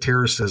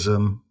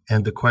esotericism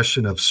and the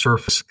question of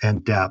surface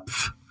and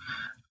depth,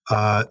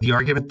 the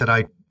argument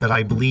that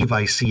I believe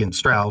I see in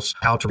Strauss,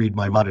 How to Read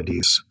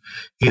Maimonides,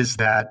 is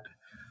that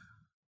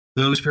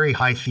those very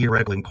high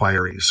theoretical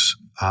inquiries,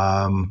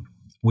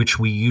 which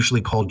we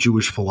usually call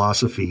Jewish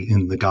philosophy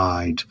in the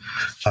Guide,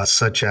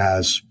 such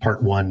as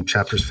Part 1,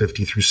 chapters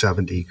 50 through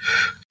 70,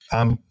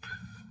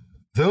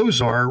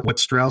 those are what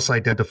Strauss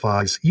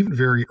identifies, even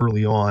very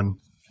early on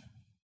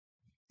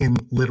in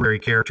literary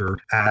character,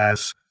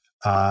 as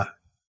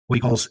what he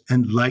calls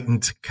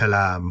enlightened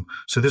kalam.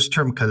 So this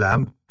term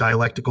kalam,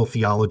 dialectical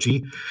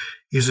theology,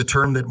 is a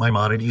term that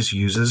Maimonides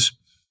uses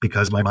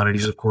because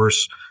Maimonides, of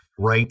course,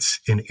 writes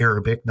in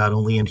Arabic, not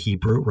only in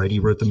Hebrew, right? He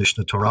wrote the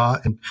Mishnah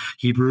Torah in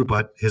Hebrew,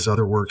 but his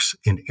other works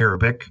in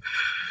Arabic.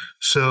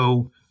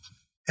 So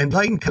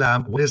enlightened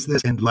kalam, what is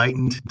this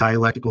enlightened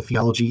dialectical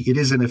theology? It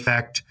is, in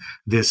effect,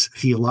 this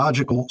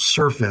theological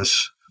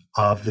surface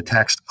of the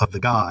text of the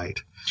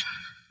Guide.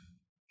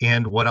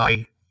 And what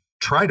I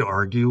try to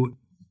argue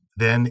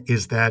then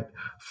is that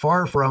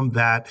far from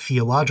that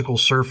theological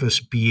surface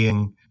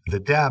being the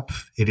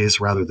depth, it is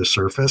rather the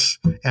surface.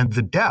 And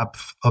the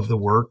depth of the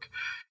work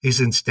is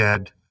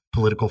instead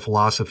political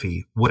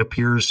philosophy, what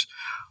appears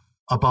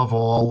above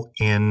all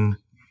in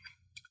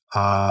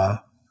the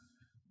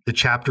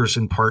chapters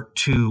in Part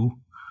 2,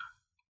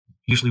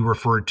 usually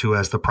referred to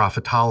as the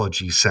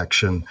prophetology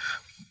section,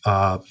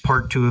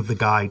 Part 2 of the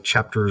Guide,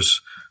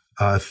 chapters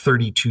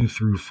 32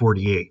 through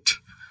 48.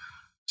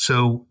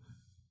 So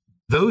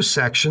those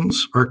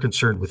sections are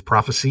concerned with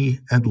prophecy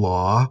and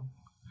law.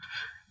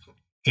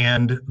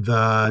 And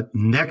the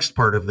next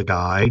part of the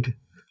Guide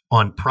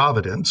on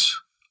providence,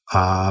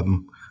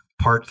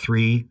 Part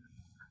 3,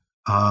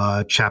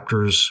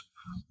 chapters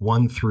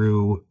 1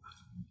 through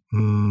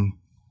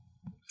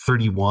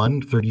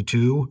 31,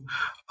 32,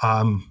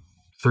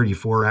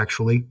 34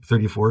 actually,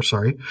 34,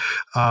 sorry,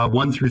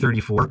 1 through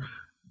 34.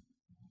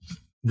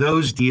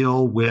 Those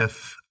deal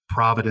with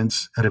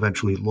providence and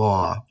eventually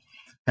law.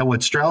 And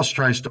what Strauss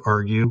tries to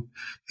argue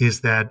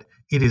is that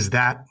it is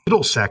that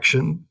middle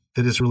section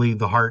that is really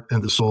the heart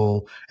and the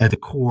soul and the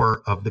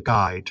core of the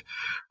Guide,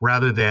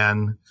 rather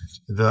than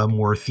the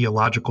more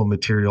theological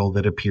material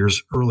that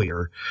appears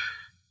earlier.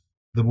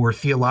 The more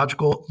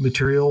theological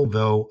material,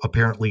 though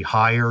apparently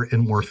higher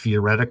and more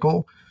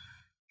theoretical,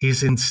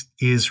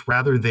 is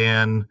rather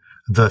than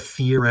the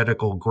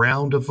theoretical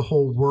ground of the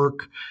whole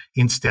work,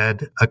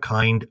 instead a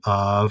kind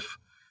of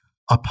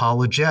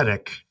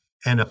apologetic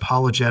in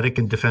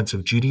defense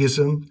of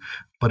Judaism,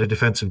 but a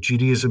defense of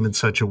Judaism in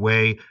such a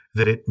way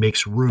that it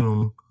makes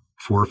room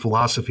for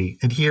philosophy.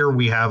 And here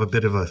we have a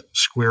bit of a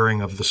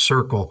squaring of the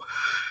circle.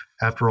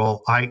 After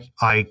all,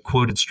 I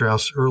quoted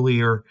Strauss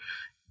earlier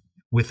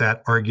with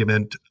that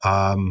argument,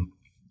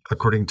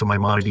 according to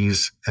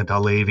Maimonides and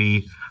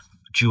Halevi,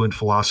 Jew and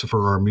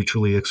philosopher are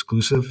mutually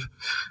exclusive.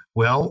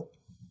 Well,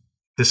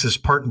 this is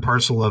part and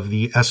parcel of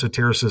the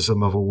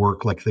esotericism of a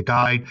work like The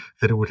Guide,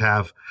 that it would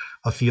have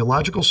a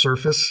theological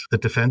surface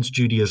that defends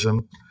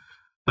Judaism,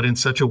 but in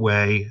such a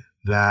way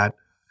that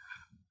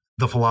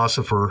the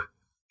philosopher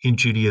in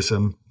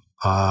Judaism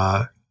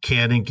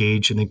can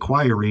engage in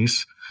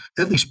inquiries,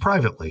 at least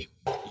privately.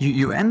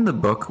 You end the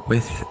book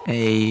with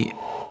a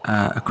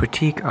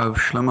critique of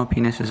Shlomo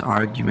Pines's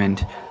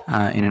argument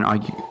in an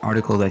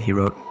article that he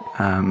wrote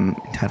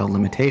entitled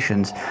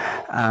Limitations.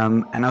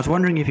 And I was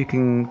wondering if you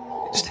can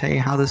say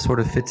how this sort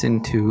of fits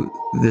into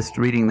this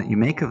reading that you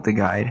make of The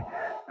Guide,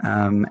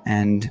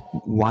 and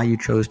why you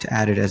chose to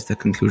add it as the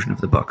conclusion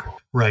of the book.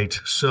 Right.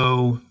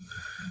 So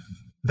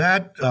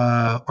that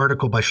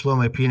article by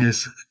Shlomo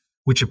Pines,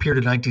 which appeared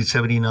in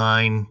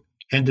 1979,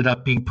 ended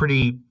up being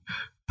pretty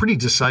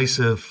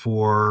decisive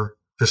for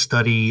the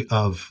study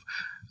of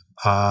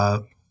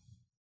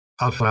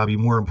Al-Farabi,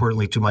 more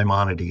importantly to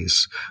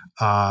Maimonides.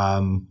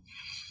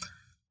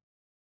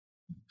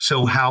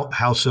 So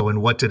how so,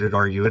 and what did it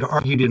argue? It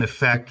argued, in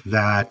effect,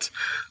 that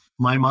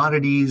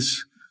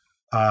Maimonides'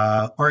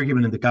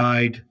 argument in The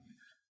Guide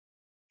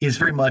is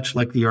very much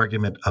like the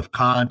argument of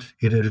Kant.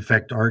 It, in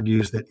effect,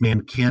 argues that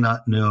man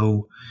cannot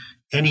know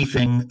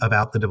anything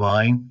about the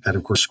divine. That,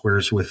 of course,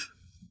 squares with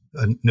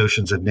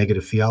notions of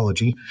negative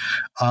theology.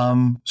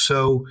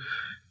 So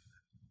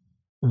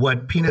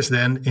what Pines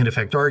then, in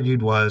effect,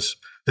 argued was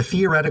the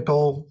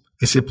theoretical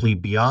is simply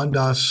beyond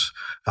us.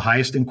 The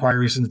highest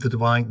inquiries into the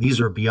divine,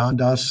 these are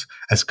beyond us.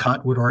 As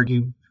Kant would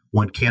argue,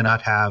 one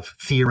cannot have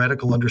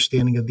theoretical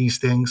understanding of these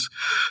things.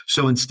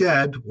 So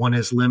instead, one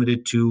is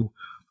limited to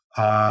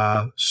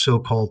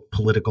so-called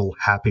political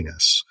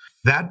happiness.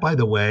 That, by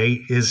the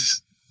way,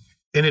 is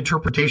an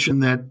interpretation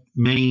that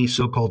many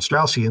so-called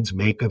Straussians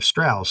make of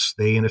Strauss.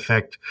 They, in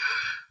effect,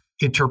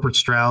 interpret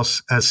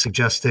Strauss as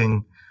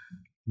suggesting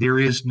there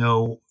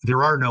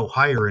are no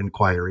higher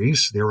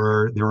inquiries. There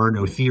are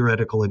no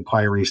theoretical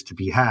inquiries to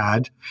be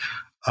had.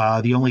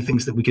 The only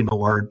things that we can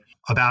know are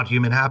about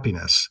human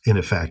happiness, in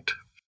effect.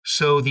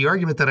 So the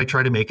argument that I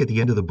try to make at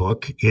the end of the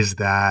book is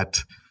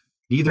that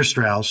neither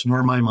Strauss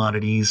nor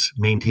Maimonides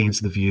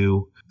maintains the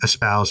view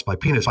espoused by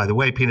Pines. By the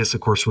way, Pines,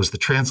 of course, was the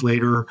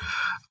translator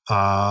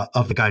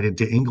of The Guide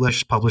into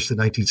English, published in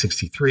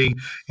 1963,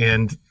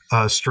 and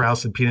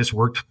Strauss and Pines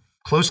worked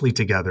closely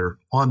together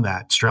on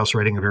that, Strauss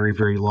writing a very,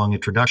 very long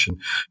introduction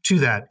to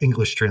that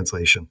English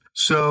translation.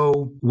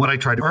 So what I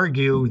try to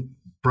argue,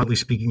 broadly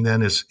speaking,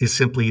 then, is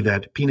simply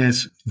that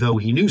Pines, though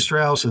he knew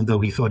Strauss and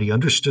though he thought he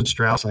understood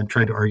Strauss, I'm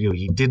trying to argue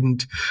he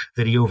didn't,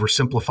 that he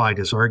oversimplified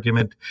his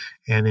argument,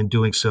 and in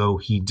doing so,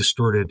 he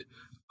distorted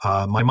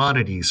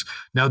Maimonides.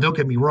 Now, don't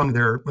get me wrong,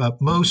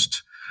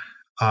 most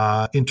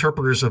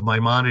interpreters of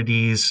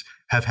Maimonides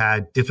have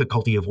had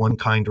difficulty of one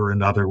kind or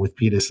another with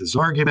Pines'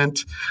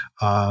 argument.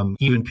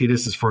 Even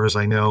Pines, as far as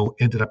I know,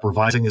 ended up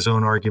revising his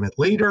own argument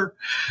later.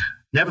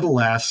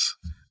 Nevertheless,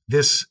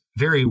 this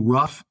very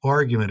rough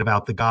argument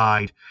about The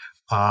Guide,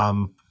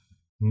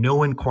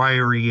 no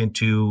inquiry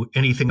into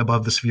anything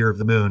above the sphere of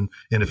the moon,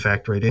 in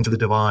effect, right, into the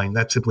divine,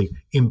 that's simply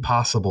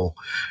impossible.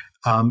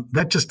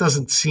 That just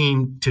doesn't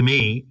seem to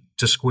me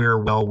to square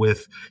well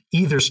with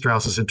either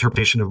Strauss's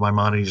interpretation of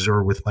Maimonides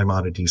or with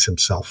Maimonides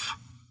himself.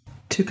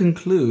 To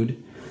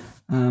conclude,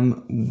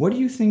 what do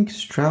you think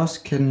Strauss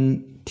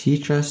can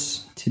teach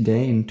us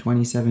today in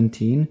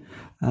 2017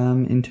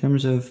 in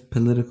terms of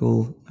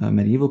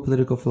medieval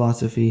political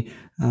philosophy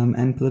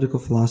and political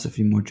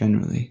philosophy more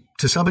generally?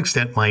 To some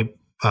extent, my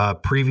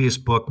previous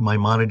book,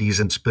 Maimonides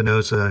and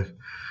Spinoza,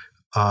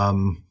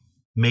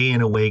 may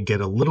in a way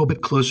get a little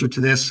bit closer to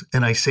this.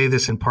 And I say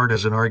this in part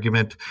as an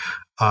argument,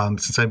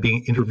 since I'm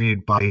being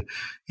interviewed by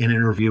an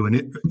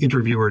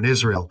interviewer in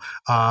Israel.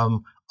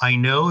 I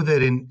know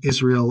that in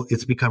Israel,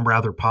 it's become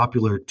rather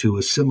popular to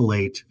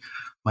assimilate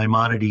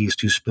Maimonides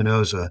to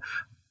Spinoza.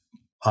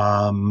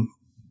 And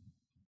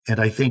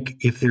I think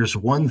if there's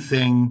one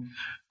thing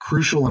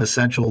crucial and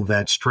essential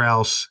that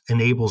Strauss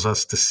enables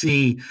us to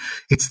see,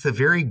 it's the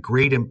very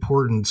great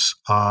importance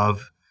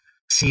of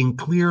seeing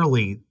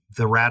clearly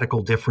the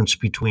radical difference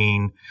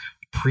between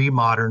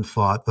pre-modern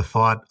thought, the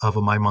thought of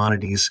a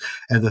Maimonides,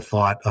 and the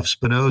thought of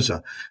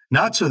Spinoza.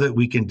 Not so that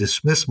we can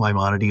dismiss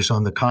Maimonides.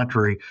 On the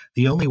contrary,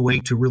 the only way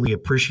to really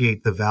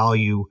appreciate the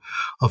value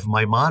of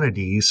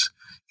Maimonides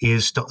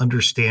is to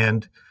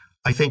understand,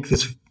 I think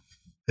this,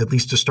 at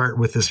least to start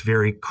with this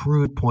very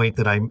crude point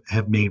that I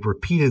have made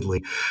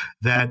repeatedly,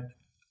 that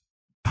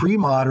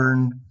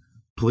pre-modern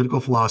political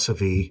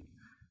philosophy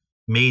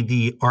made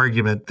the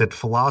argument that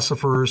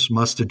philosophers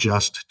must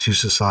adjust to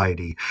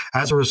society.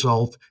 As a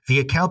result, the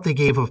account they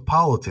gave of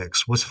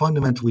politics was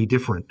fundamentally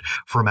different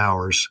from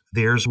ours.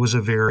 Theirs was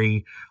a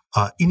very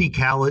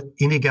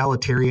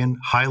inegalitarian,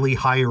 highly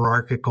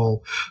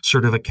hierarchical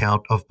sort of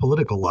account of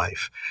political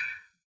life.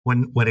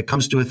 When it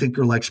comes to a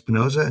thinker like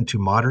Spinoza and to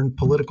modern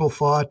political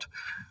thought,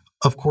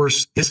 of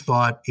course, his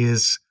thought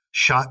is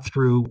shot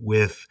through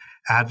with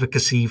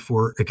advocacy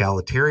for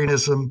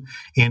egalitarianism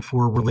and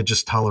for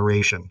religious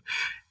toleration.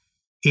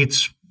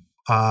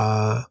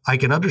 I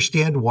can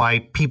understand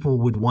why people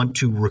would want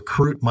to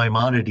recruit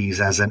Maimonides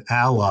as an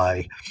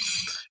ally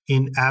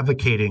in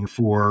advocating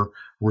for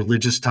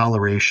religious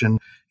toleration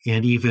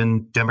and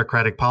even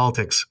democratic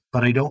politics,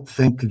 but I don't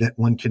think that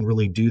one can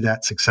really do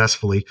that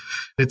successfully.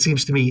 It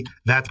seems to me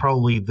that's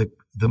probably the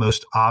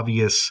most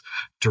obvious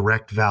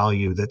direct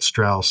value that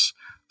Strauss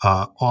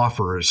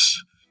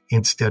offers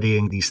in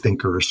studying these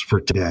thinkers for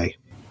today.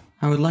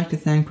 I would like to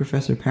thank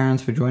Professor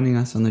Parents for joining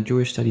us on the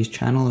Jewish Studies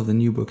channel of the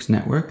New Books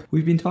Network.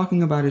 We've been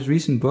talking about his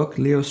recent book,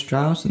 Leo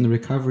Strauss and the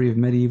Recovery of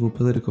Medieval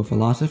Political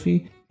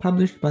Philosophy,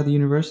 published by the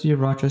University of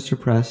Rochester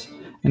Press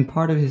and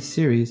part of his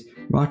series,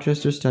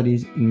 Rochester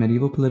Studies in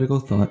Medieval Political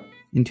Thought,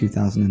 in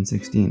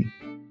 2016.